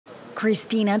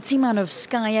Kristina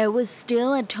Timanovskaya was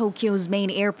still at Tokyo's main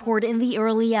airport in the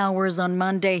early hours on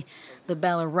Monday. The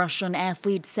Belarusian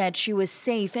athlete said she was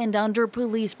safe and under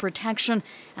police protection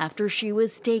after she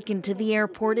was taken to the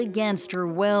airport against her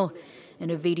will.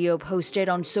 In a video posted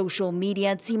on social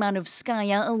media,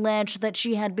 Timanovskaya alleged that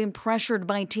she had been pressured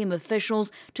by team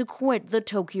officials to quit the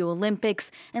Tokyo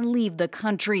Olympics and leave the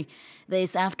country.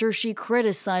 This after she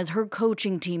criticized her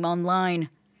coaching team online.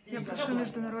 Я прошу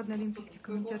Международный олимпийский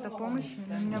комитет о помощи.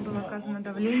 На меня было оказано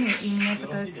давление, и меня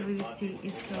пытаются вывести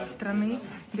из страны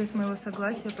без моего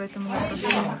согласия, поэтому я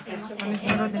прошу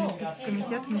Международный олимпийский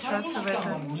комитет вмешаться в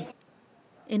это.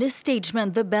 In a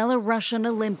statement, the Belarusian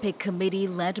Olympic Committee,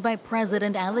 led by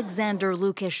President Alexander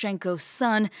Lukashenko's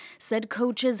son, said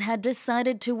coaches had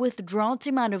decided to withdraw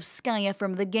Timanovskaya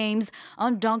from the Games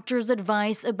on doctors'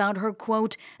 advice about her,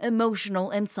 quote, emotional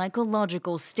and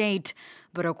psychological state.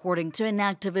 But according to an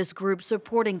activist group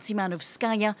supporting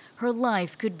Timanovskaya, her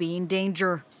life could be in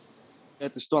danger.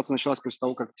 Эта ситуация началась после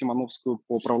того, как Тимановскую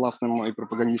по провластным и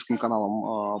пропагандистским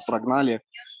каналам прогнали.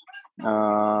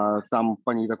 Там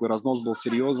по ней такой разнос был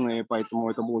серьезный,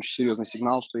 поэтому это был очень серьезный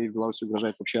сигнал, что ей в Беларуси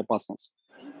угрожает вообще опасность.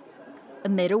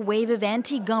 Amid a wave of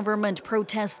anti-government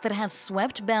protests that have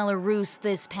swept Belarus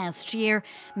this past year,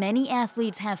 many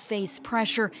athletes have faced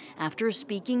pressure after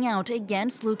speaking out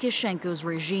against Lukashenko's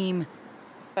regime.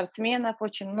 Спортсменов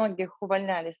очень многих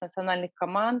увольняли с национальных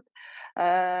команд,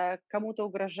 кому-то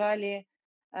угрожали,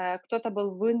 кто-то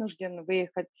был вынужден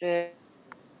выехать.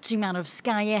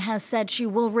 Timanovskaya has said she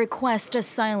will request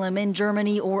asylum in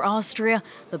Germany or Austria.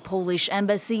 The Polish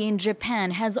embassy in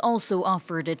Japan has also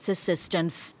offered its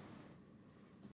assistance.